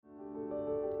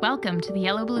Welcome to the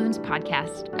Yellow Balloons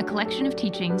Podcast, a collection of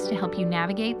teachings to help you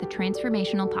navigate the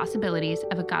transformational possibilities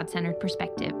of a God-centered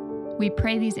perspective. We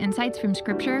pray these insights from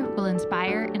Scripture will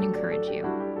inspire and encourage you.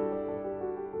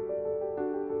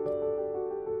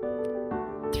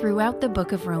 Throughout the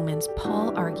book of Romans,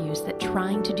 Paul argues that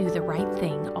trying to do the right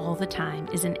thing all the time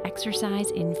is an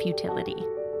exercise in futility.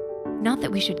 Not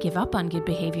that we should give up on good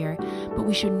behavior, but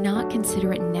we should not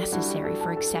consider it necessary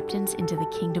for acceptance into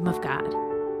the kingdom of God.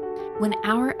 When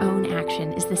our own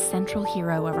action is the central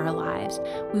hero of our lives,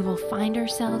 we will find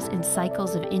ourselves in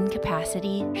cycles of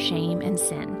incapacity, shame, and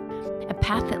sin, a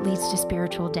path that leads to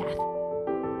spiritual death.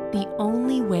 The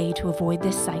only way to avoid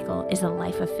this cycle is a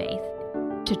life of faith,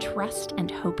 to trust and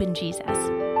hope in Jesus,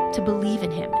 to believe in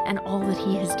Him and all that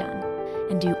He has done,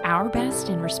 and do our best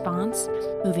in response,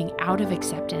 moving out of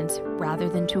acceptance rather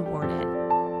than toward it.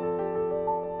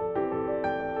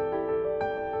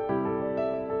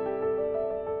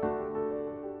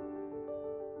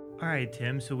 All right,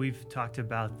 Tim, so we've talked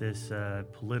about this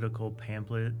political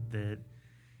pamphlet that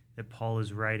Paul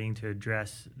is writing to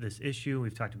address this issue.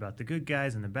 We've talked about the good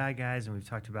guys and the bad guys, and we've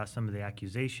talked about some of the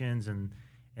accusations and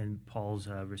Paul's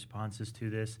responses to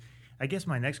this. I guess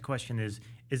my next question is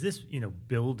this,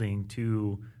 building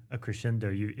to a crescendo?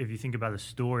 If you think about a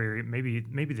story, or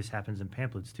maybe this happens in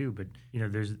pamphlets too, but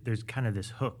there's kind of this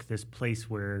hook, this place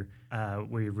where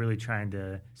you're really trying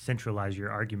to centralize your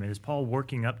argument. Is Paul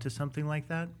working up to something like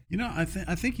that? I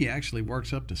think he actually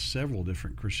works up to several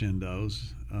different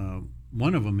crescendos.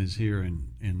 One of them is here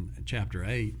in chapter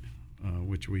 8,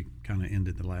 which we kind of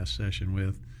ended the last session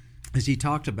with, as he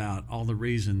talked about all the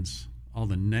reasons, all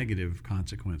the negative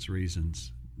consequence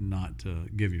reasons not to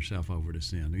give yourself over to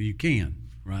sin. You can,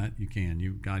 right? You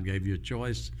can. God gave you a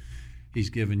choice. He's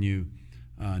given you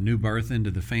a new birth into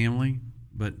the family,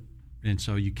 and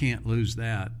so you can't lose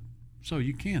that. So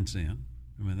you can sin.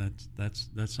 I mean, that's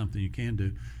something you can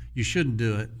do. You shouldn't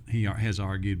do it, he has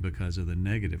argued, because of the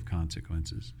negative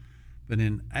consequences. But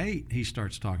in 8, he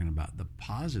starts talking about the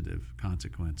positive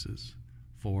consequences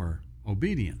for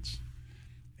obedience.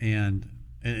 And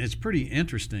it's pretty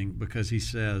interesting because he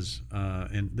says,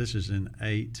 and this is in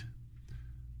 8,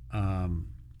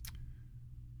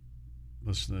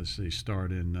 let's see,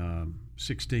 start in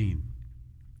 16,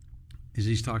 is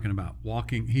he's talking about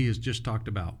walking. He has just talked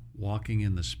about walking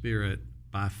in the Spirit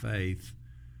by faith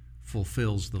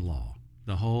fulfills the law.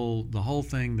 The whole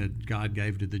thing that God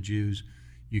gave to the Jews,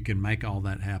 you can make all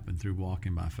that happen through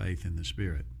walking by faith in the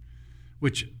Spirit,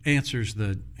 which answers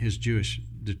his Jewish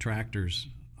detractors'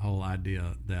 whole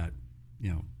idea that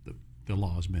the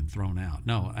law has been thrown out.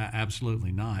 No,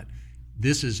 absolutely not.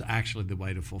 This is actually the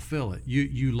way to fulfill it.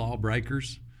 You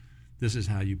lawbreakers, this is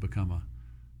how you become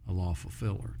a law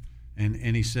fulfiller.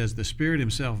 And he says the Spirit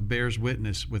Himself bears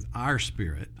witness with our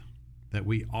spirit that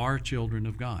we are children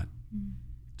of God. Mm.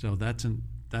 So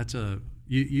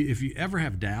if you ever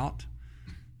have doubt,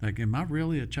 like, am I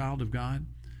really a child of God?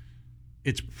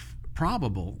 It's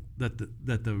probable that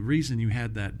the reason you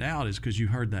had that doubt is because you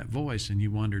heard that voice and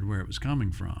you wondered where it was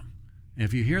coming from. And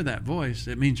if you hear that voice,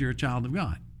 it means you're a child of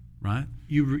God, right?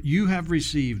 You have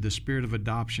received the Spirit of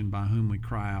adoption by whom we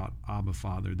cry out, Abba,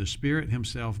 Father. The Spirit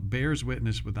Himself bears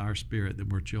witness with our spirit that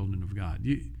we're children of God.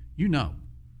 You know.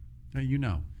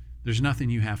 There's nothing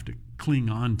you have to cling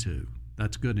on to.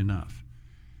 That's good enough.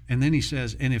 And then he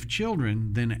says, and if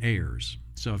children, then heirs.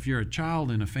 So if you're a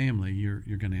child in a family, you're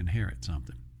going to inherit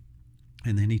something.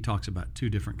 And then he talks about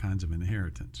 2 different kinds of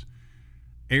inheritance.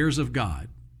 Heirs of God.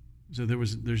 So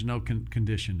there's no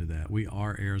condition to that. We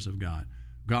are heirs of God.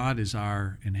 God is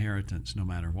our inheritance no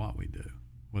matter what we do.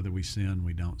 Whether we sin,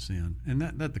 we don't sin. And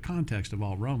that the context of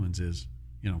all Romans is,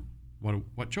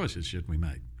 what choices should we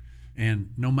make? And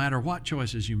no matter what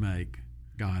choices you make,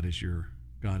 God is your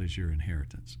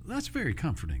inheritance. That's very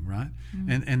comforting, right?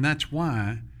 Mm-hmm. And that's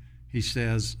why he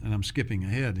says, and I'm skipping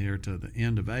ahead here to the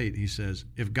end of 8, he says,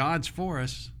 if God's for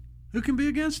us, who can be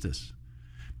against us?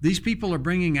 These people are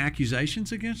bringing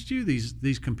accusations against you,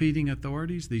 these competing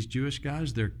authorities, these Jewish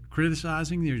guys. They're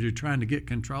criticizing you. They're trying to get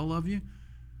control of you.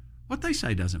 What they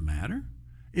say doesn't matter.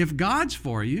 If God's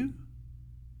for you,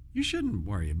 you shouldn't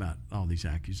worry about all these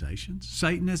accusations.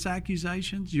 Satanist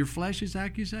accusations, your flesh's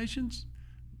accusations.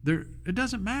 It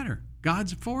doesn't matter.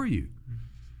 God's for you.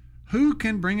 Who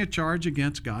can bring a charge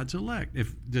against God's elect?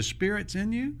 If the Spirit's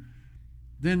in you,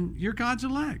 then you're God's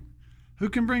elect. Who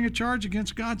can bring a charge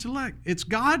against God's elect? It's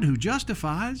God who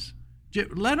justifies.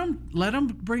 Let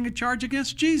them bring a charge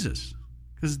against Jesus,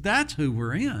 because that's who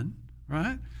we're in,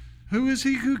 right? Who is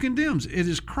He who condemns? It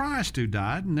is Christ who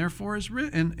died and therefore is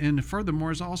and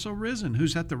furthermore is also risen,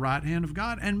 who's at the right hand of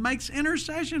God and makes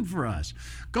intercession for us.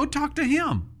 Go talk to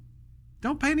Him.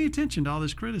 Don't pay any attention to all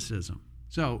this criticism.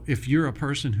 So if you're a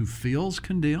person who feels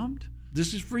condemned,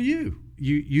 this is for you.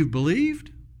 You've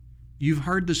believed, you've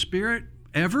heard the Spirit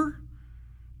ever,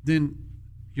 then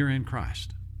you're in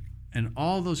Christ. And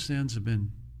all those sins have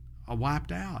been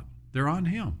wiped out. They're on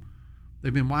Him.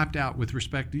 They've been wiped out with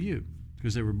respect to you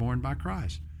because they were born by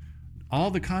Christ.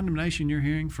 All the condemnation you're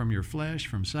hearing from your flesh,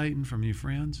 from Satan, from your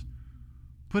friends,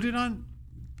 put it on,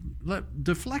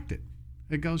 deflect it.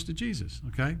 It goes to Jesus,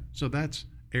 okay? So that's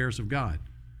heirs of God.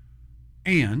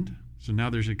 And so now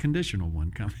there's a conditional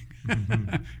one coming.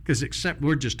 Because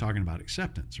we're just talking about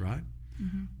acceptance, right?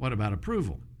 Mm-hmm. What about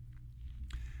approval?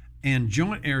 And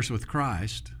joint heirs with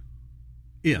Christ,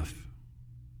 if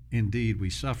indeed we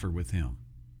suffer with Him,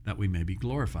 that we may be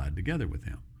glorified together with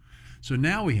Him. So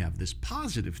now we have this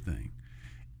positive thing.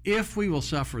 If we will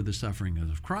suffer the suffering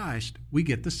of Christ, we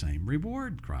get the same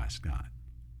reward Christ got.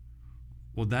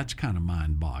 Well, that's kind of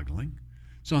mind-boggling.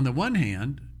 So on the one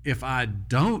hand, if I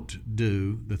don't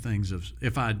do the things of,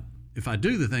 if I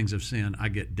do the things of sin, I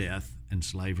get death and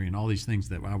slavery and all these things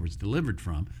that I was delivered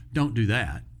from. Don't do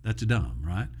that. That's dumb,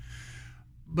 right?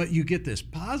 But you get this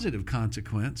positive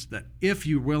consequence that if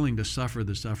you're willing to suffer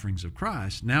the sufferings of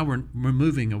Christ, now we're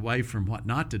moving away from what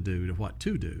not to do to what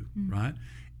to do, right?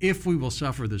 If we will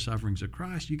suffer the sufferings of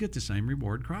Christ, you get the same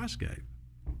reward Christ gave.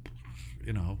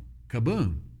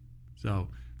 Kaboom. So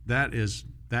that is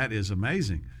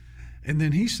amazing. And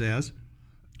then he says,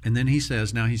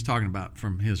 now he's talking about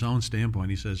from his own standpoint,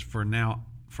 he says, for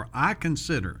I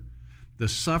consider the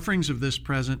sufferings of this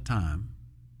present time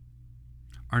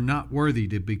are not worthy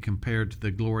to be compared to the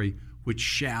glory which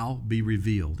shall be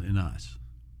revealed in us.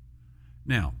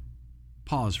 Now,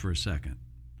 pause for a second.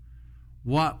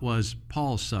 What was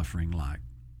Paul's suffering like?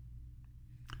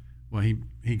 Well,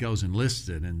 he goes and lists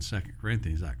it in 2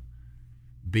 Corinthians, like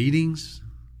beatings,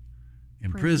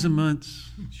 imprisonments,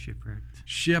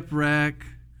 shipwreck,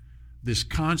 this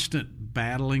constant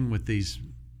battling with these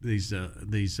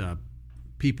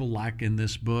people like in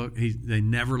this book. They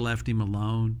never left him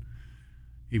alone.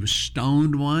 He was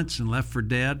stoned once and left for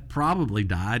dead, probably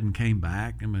died and came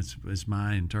back, and it's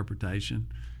my interpretation.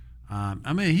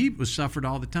 He was suffered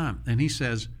all the time. And he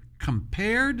says,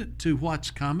 compared to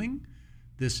what's coming,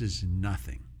 this is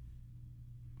nothing.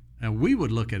 And we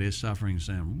would look at his suffering and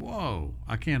saying, whoa,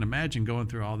 I can't imagine going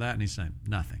through all that. And he's saying,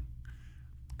 nothing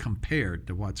compared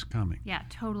to what's coming. Yeah,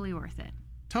 totally worth it.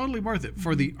 Totally worth it.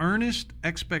 For the earnest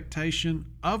expectation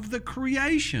of the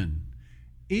creation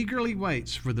eagerly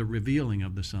waits for the revealing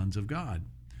of the sons of God.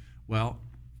 Well,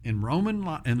 in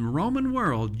the Roman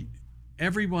world,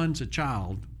 everyone's a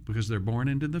child because they're born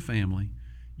into the family.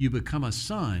 You become a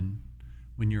son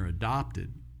when you're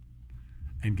adopted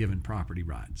and given property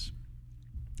rights.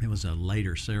 It was a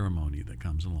later ceremony that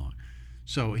comes along.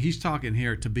 So he's talking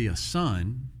here, to be a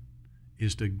son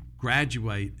is to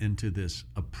graduate into this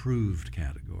approved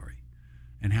category.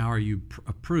 And how are you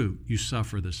approved? You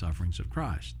suffer the sufferings of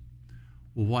Christ.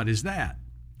 Well, what is that?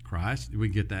 Christ, we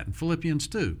get that in Philippians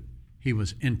 2. He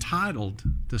was entitled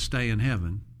to stay in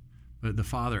heaven, but the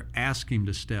Father asked him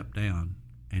to step down,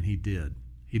 and he did.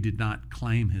 He did not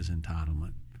claim his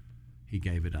entitlement. He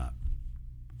gave it up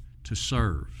to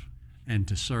serve, and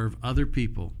to serve other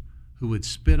people who would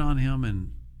spit on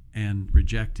him and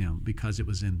reject him because it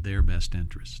was in their best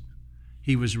interest.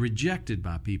 He was rejected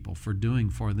by people for doing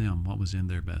for them what was in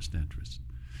their best interest.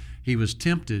 He was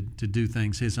tempted to do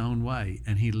things his own way,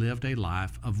 and he lived a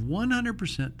life of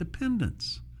 100%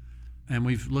 dependence. And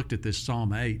we've looked at this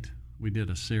Psalm 8. We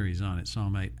did a series on it,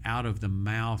 Psalm 8. Out of the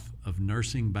mouth of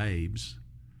nursing babes,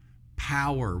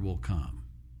 power will come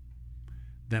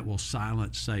that will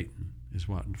silence Satan, is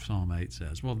what Psalm 8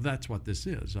 says. Well, that's what this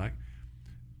is. Like,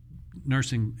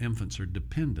 nursing infants are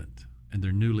dependent, and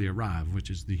they're newly arrived, which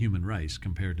is the human race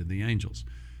compared to the angels.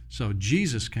 So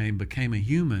Jesus came, became a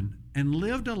human, and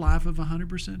lived a life of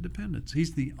 100% dependence.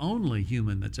 He's the only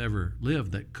human that's ever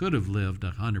lived that could have lived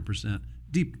a 100%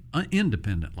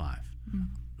 independent life.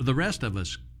 Mm-hmm. The rest of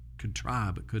us could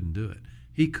try but couldn't do it.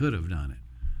 He could have done it.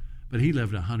 But he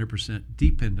lived a 100%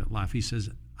 dependent life. He says,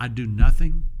 I do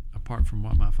nothing apart from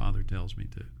what my Father tells me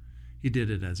to. He did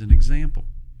it as an example.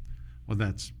 Well,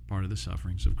 that's part of the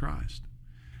sufferings of Christ.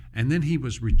 And then he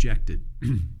was rejected.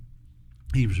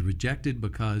 He was rejected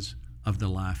because of the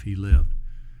life he lived.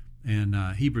 And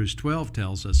Hebrews 12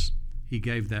 tells us he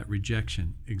gave that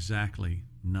rejection exactly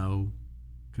no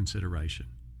consideration.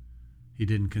 He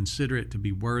didn't consider it to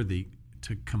be worthy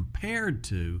compared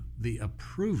to the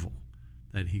approval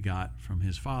that he got from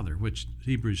his Father, which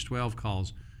Hebrews 12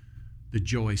 calls the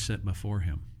joy set before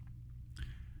him.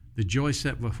 The joy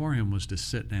set before him was to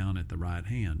sit down at the right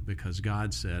hand, because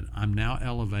God said, I'm now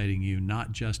elevating you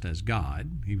not just as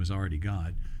God, he was already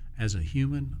God, as a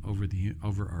human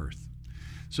over earth.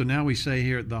 So now we say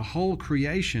here, the whole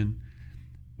creation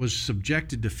was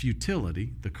subjected to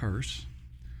futility, the curse,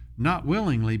 not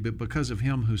willingly, but because of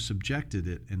him who subjected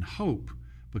it, in hope,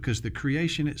 because the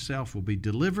creation itself will be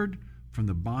delivered from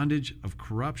the bondage of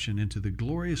corruption into the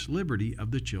glorious liberty of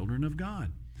the children of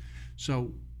God.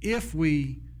 So if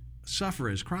we suffer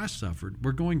as Christ suffered,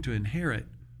 we're going to inherit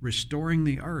restoring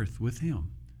the earth with him.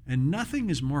 And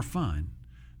nothing is more fun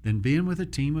than being with a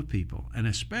team of people, and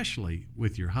especially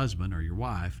with your husband or your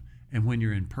wife, and when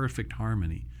you're in perfect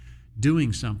harmony,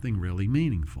 doing something really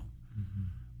meaningful. Mm-hmm.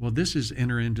 Well, this is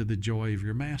enter into the joy of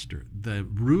your master. The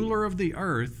ruler of the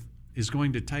earth is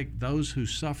going to take those who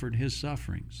suffered his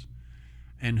sufferings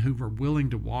and who were willing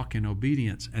to walk in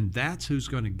obedience, and that's who's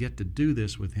going to get to do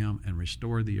this with him and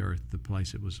restore the earth the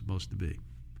place it was supposed to be.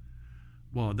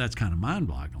 Well, that's kind of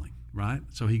mind-boggling, right?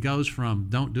 So he goes from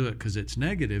don't do it because it's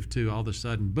negative to all of a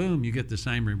sudden, boom, you get the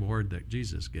same reward that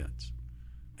Jesus gets.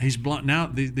 He's blunt now.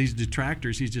 These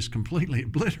detractors, he's just completely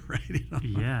obliterated them.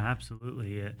 Yeah,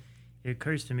 absolutely. It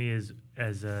occurs to me as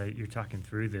you're talking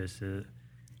through this,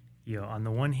 on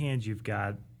the one hand, you've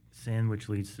got sin, which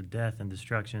leads to death and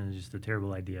destruction, is just a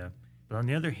terrible idea. But on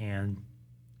the other hand,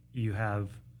 you have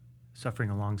suffering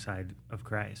alongside of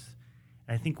Christ.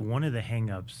 And I think one of the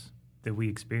hang-ups that we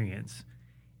experience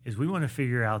is we want to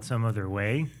figure out some other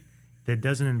way that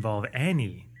doesn't involve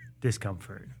any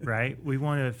discomfort, right? We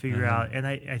want to figure out, and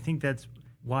I think that's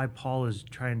why Paul is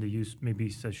trying to use maybe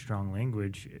such strong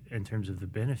language in terms of the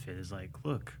benefit, is like,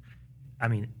 look, I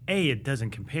mean, it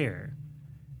doesn't compare.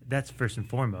 That's first and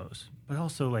foremost. But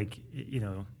also,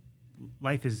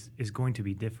 life is going to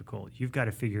be difficult. You've got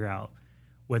to figure out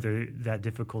whether that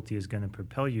difficulty is going to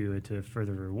propel you into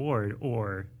further reward,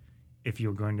 or if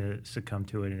you're going to succumb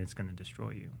to it and it's going to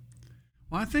destroy you.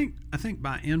 Well, I think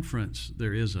by inference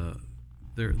there is a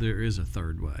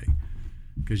third way,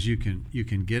 because you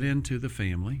can get into the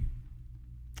family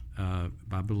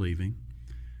by believing,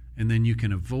 and then you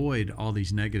can avoid all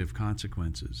these negative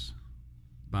consequences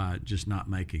by just not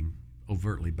making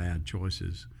overtly bad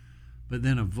choices, but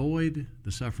then avoid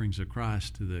the sufferings of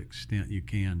Christ to the extent you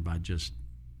can by just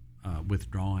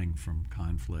withdrawing from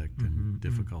conflict and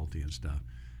difficulty and stuff.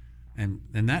 And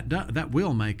that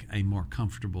will make a more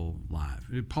comfortable life.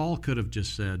 Paul could have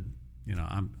just said,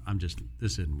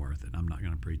 this isn't worth it. I'm not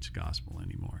going to preach the gospel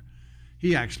anymore.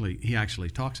 He actually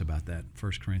talks about that in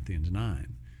 1 Corinthians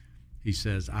 9. He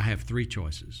says, I have three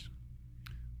choices.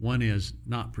 One is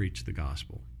not preach the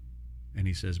gospel. And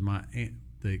he says,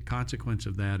 the consequence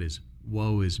of that is,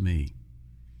 woe is me.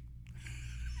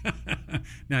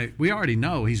 Now, we already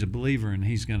know he's a believer and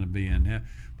he's going to be in heaven.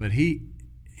 But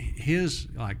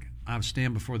I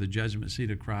stand before the judgment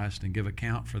seat of Christ and give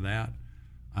account for that.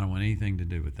 I don't want anything to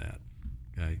do with that.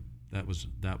 Okay? That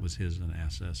was his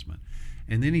assessment.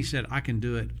 And then he said, I can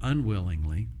do it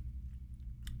unwillingly,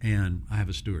 and I have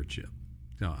a stewardship.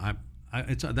 So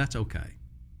that's okay.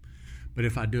 But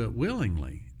if I do it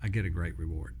willingly, I get a great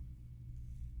reward.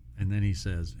 And then he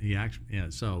says, he has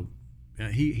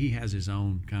his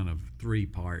own kind of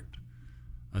three-part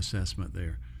assessment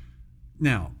there.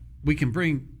 Now, we can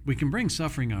bring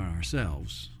suffering on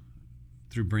ourselves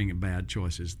through bringing bad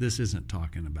choices. This isn't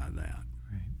talking about that.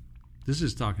 Right. This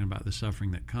is talking about the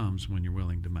suffering that comes when you're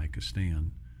willing to make a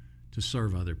stand to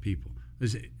serve other people.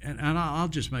 And I'll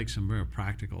just make some real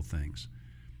practical things.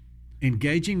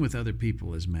 Engaging with other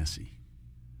people is messy,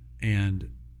 and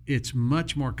it's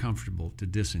much more comfortable to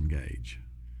disengage.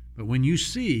 But when you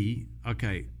see,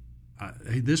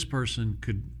 this person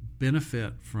could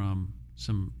benefit from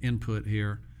some input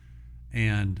here,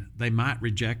 and they might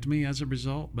reject me as a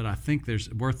result, but I think it's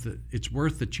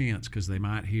worth the chance because they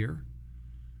might hear,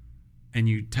 and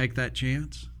you take that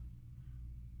chance,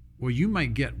 well, you may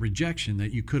get rejection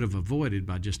that you could have avoided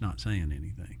by just not saying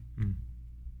anything. Mm.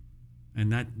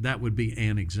 And that would be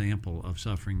an example of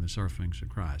suffering the sufferings of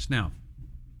Christ. Now,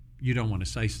 you don't want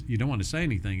to say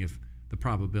anything if the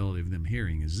probability of them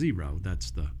hearing is zero. That's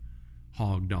the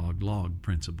hog, dog, log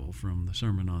principle from the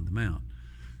Sermon on the Mount,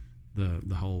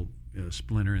 the whole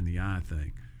splinter in the eye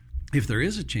thing. If there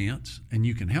is a chance and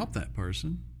you can help that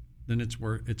person, then it's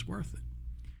worth it.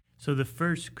 So the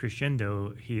first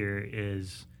crescendo here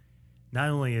is, not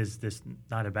only is this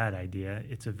not a bad idea,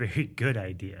 it's a very good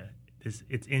idea.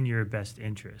 It's in your best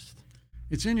interest.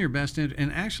 It's in your best interest.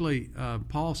 And actually,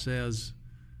 Paul says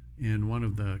in one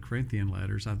of the Corinthian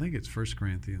letters, I think it's 1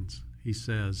 Corinthians, he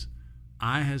says,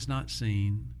 eye has not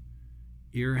seen,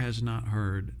 ear has not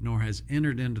heard, nor has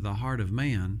entered into the heart of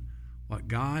man what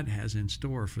God has in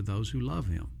store for those who love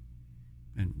him.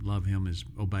 And love him is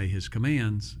obey his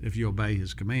commands. If you obey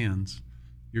his commands,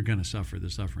 you're going to suffer the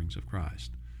sufferings of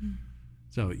Christ. Mm.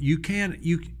 So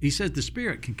he says the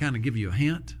Spirit can kind of give you a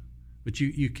hint, but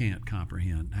you can't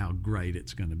comprehend how great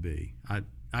it's going to be.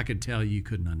 I could tell you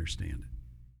couldn't understand it.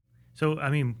 So, I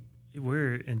mean,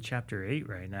 we're in chapter 8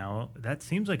 right now. That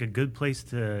seems like a good place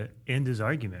to end his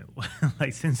argument.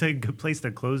 Like, seems like a good place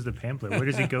to close the pamphlet. Where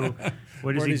does he go?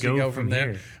 Where does he go from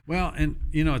there? Well, and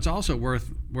it's also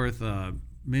worth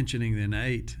mentioning in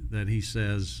 8 that he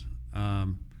says,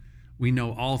 "We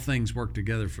know all things work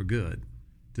together for good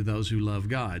to those who love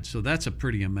God." So that's a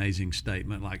pretty amazing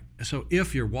statement. Like, so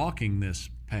if you're walking this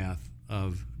path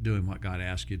of doing what God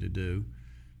asks you to do,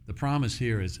 the promise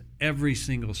here is every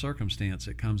single circumstance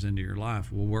that comes into your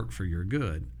life will work for your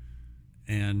good.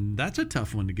 And that's a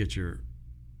tough one to get your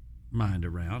mind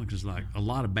around, because like a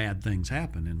lot of bad things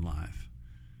happen in life.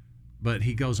 But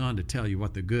he goes on to tell you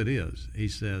what the good is. He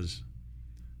says,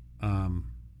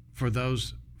 for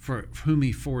those for whom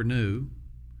he foreknew,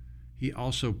 he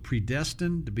also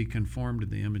predestined to be conformed to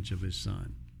the image of his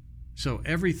Son. So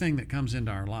everything that comes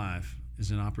into our life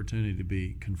is an opportunity to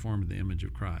be conformed to the image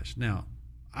of Christ. Now,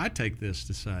 I take this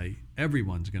to say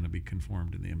everyone's going to be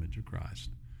conformed to the image of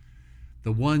Christ.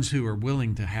 The ones who are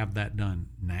willing to have that done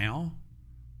now,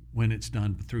 when it's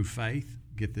done through faith,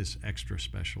 get this extra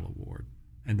special award.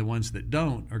 And the ones that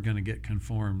don't are going to get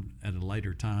conformed at a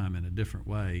later time in a different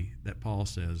way that Paul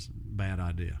says, bad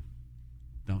idea.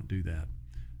 Don't do that.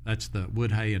 That's the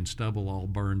wood, hay, and stubble all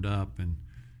burned up, and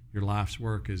your life's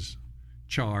work is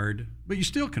charred, but you're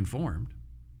still conformed.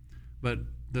 But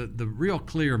the real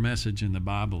clear message in the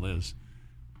Bible is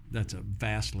that's a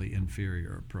vastly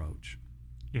inferior approach.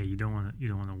 Yeah, you don't want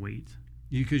to wait.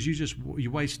 Because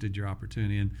you wasted your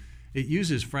opportunity. And it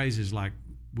uses phrases like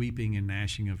weeping and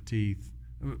gnashing of teeth,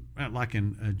 like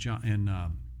in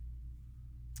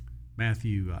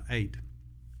Matthew 8.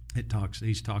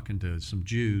 He's talking to some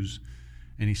Jews,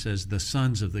 and he says the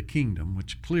sons of the kingdom,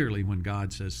 which clearly when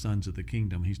God says sons of the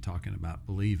kingdom, he's talking about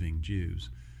believing Jews,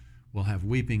 will have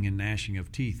weeping and gnashing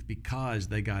of teeth because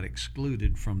they got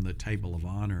excluded from the table of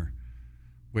honor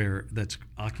where that's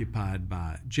occupied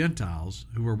by Gentiles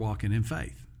who are walking in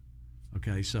faith.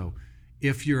 Okay, so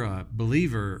if you're a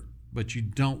believer but you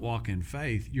don't walk in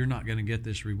faith, you're not going to get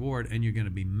this reward, and you're going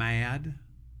to be mad,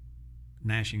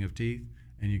 gnashing of teeth,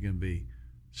 and you're going to be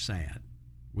sad,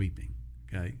 weeping.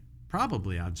 Okay,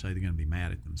 probably I'd say they're going to be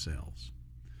mad at themselves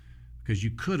because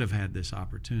you could have had this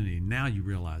opportunity. Now you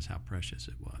realize how precious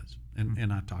it was.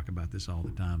 And I talk about this all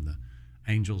the time. The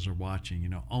angels are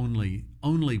watching.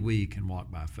 Only we can walk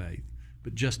by faith,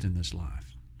 but just in this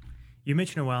life. You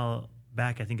mentioned a while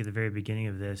back, I think at the very beginning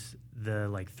of this,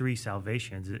 the 3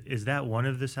 salvations. Is that one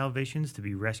of the salvations, to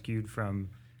be rescued from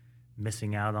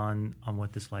missing out on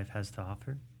what this life has to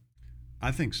offer?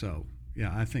 I think so.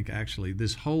 Yeah, I think actually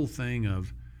this whole thing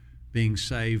of being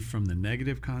saved from the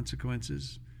negative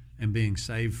consequences and being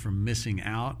saved from missing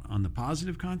out on the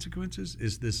positive consequences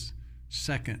is this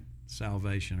second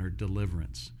salvation, or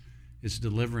deliverance. It's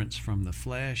deliverance from the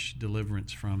flesh,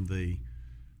 deliverance from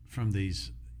this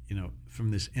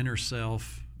inner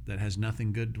self that has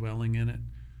nothing good dwelling in it.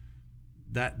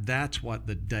 That's what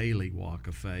the daily walk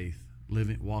of faith,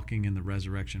 walking in the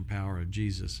resurrection power of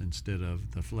Jesus instead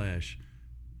of the flesh,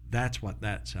 that's what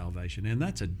that salvation, and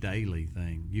that's a daily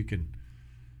thing.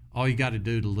 All you got to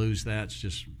do to lose that is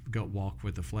just go walk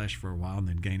with the flesh for a while and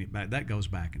then gain it back. That goes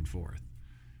back and forth.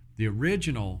 The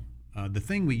original, the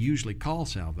thing we usually call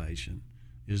salvation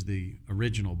is the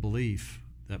original belief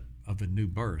of a new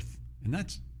birth, and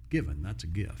that's given. That's a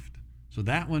gift. So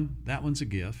that one's a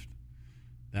gift.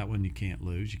 That one you can't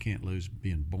lose. You can't lose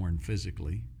being born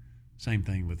physically. Same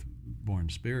thing with born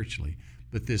spiritually.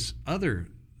 But this other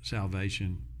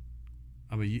salvation,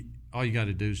 all you got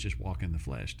to do is just walk in the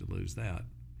flesh to lose that.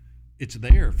 It's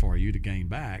there for you to gain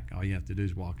back. All you have to do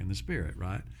is walk in the Spirit,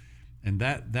 right? And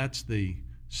that's the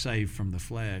saved from the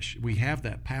flesh. We have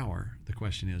that power. The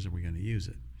question is, are we going to use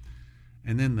it?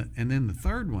 And then the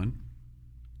third one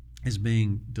is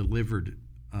being delivered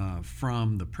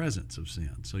from the presence of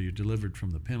sin. So you're delivered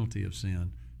from the penalty of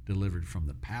sin, delivered from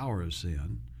the power of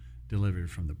sin, delivered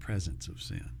from the presence of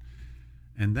sin.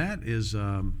 And that is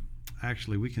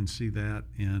actually, we can see that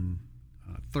in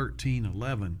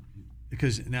 13:11,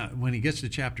 because now when he gets to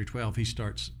chapter 12, he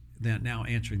starts now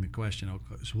answering the question,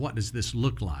 okay, so what does this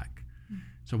look like?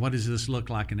 So what does this look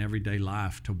like in everyday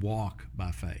life to walk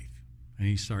by faith? And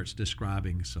he starts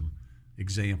describing some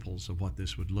examples of what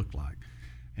this would look like.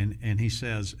 And he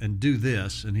says, and do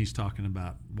this, and he's talking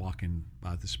about walking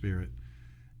by the Spirit,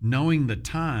 knowing the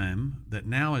time, that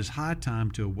now is high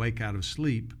time to awake out of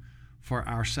sleep, for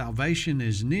our salvation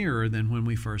is nearer than when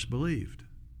we first believed.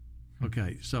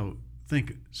 Okay, so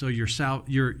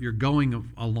you're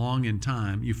going along in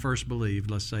time. You first believed.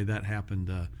 Let's say that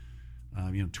happened,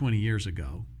 20 years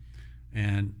ago,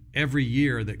 and every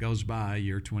year that goes by,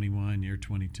 year 21, year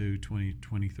 22,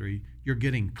 23, you're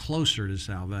getting closer to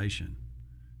salvation.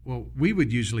 Well, we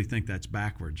would usually think that's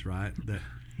backwards, right? That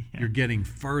you're getting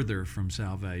further from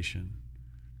salvation.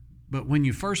 But when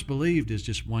you first believed is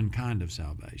just one kind of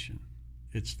salvation.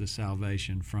 It's the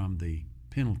salvation from the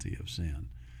penalty of sin.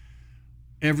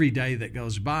 Every day that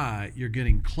goes by, you're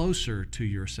getting closer to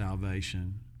your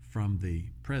salvation from the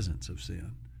presence of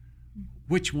sin.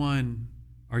 Which one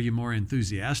are you more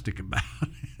enthusiastic about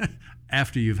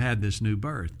after you've had this new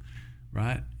birth,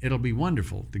 right? It'll be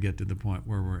wonderful to get to the point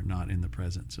where we're not in the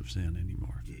presence of sin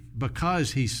anymore.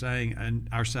 Because he's saying, and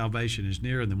our salvation is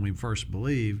nearer than we first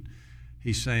believed,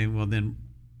 he's saying, well, then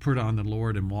put on the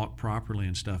Lord and walk properly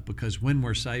and stuff, because when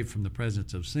we're saved from the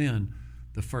presence of sin,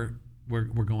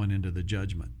 we're going into the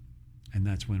judgment, and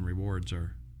that's when rewards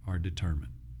are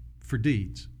determined for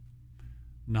deeds,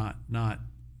 not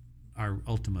our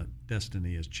ultimate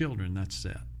destiny as children. That's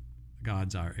set.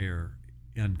 God's our heir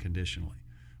unconditionally.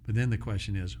 But then the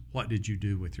question is, what did you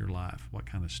do with your life? What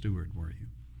kind of steward were you?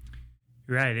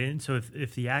 Right. And so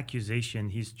if the accusation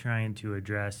he's trying to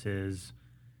address is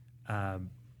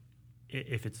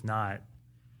if it's not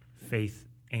faith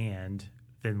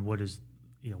then what is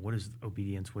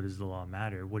obedience? What does the law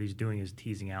matter? What he's doing is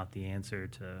teasing out the answer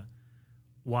to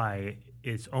why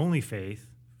it's only faith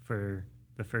for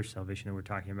the first salvation that we're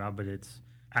talking about, but it's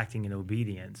acting in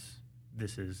obedience.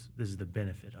 This is the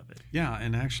benefit of it. Yeah,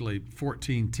 and actually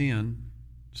 14:10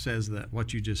 says that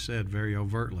what you just said very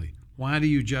overtly. Why do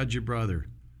you judge your brother?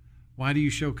 Why do you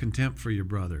show contempt for your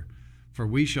brother? For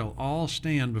we shall all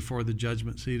stand before the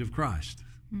judgment seat of Christ.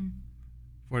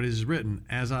 For it is written,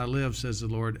 as I live, says the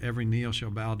Lord, every knee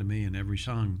shall bow to me and every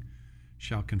tongue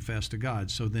shall confess to God.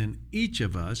 So then each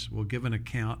of us will give an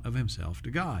account of himself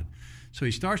to God. So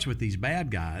he starts with these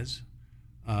bad guys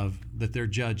that they're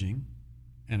judging,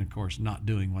 and of course not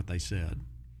doing what they said.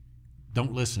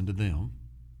 Don't listen to them.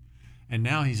 And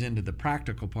now he's into the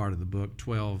practical part of the book,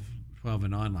 12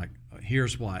 and on, like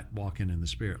here's what walking in the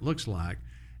Spirit looks like.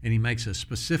 And he makes a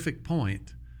specific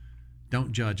point: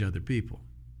 don't judge other people.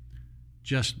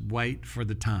 Just wait for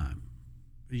the time.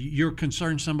 You're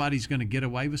concerned somebody's going to get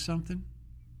away with something?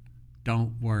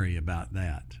 Don't worry about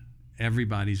that.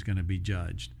 Everybody's going to be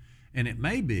judged. And it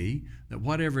may be that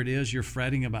whatever it is you're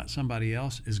fretting about somebody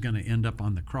else is going to end up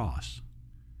on the cross.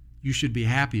 You should be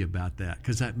happy about that,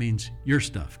 because that means your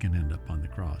stuff can end up on the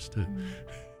cross too.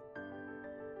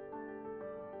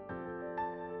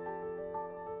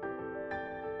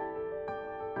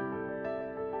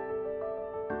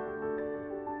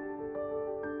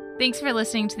 Thanks for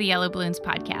listening to the Yellow Balloons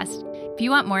podcast. If you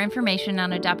want more information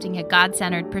on adopting a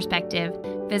God-centered perspective,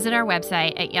 visit our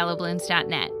website at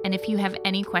yellowballoons.net. And if you have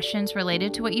any questions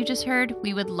related to what you just heard,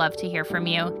 we would love to hear from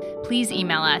you. Please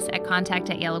email us at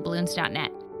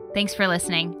contact@yellowballoons.net. Thanks for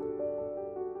listening.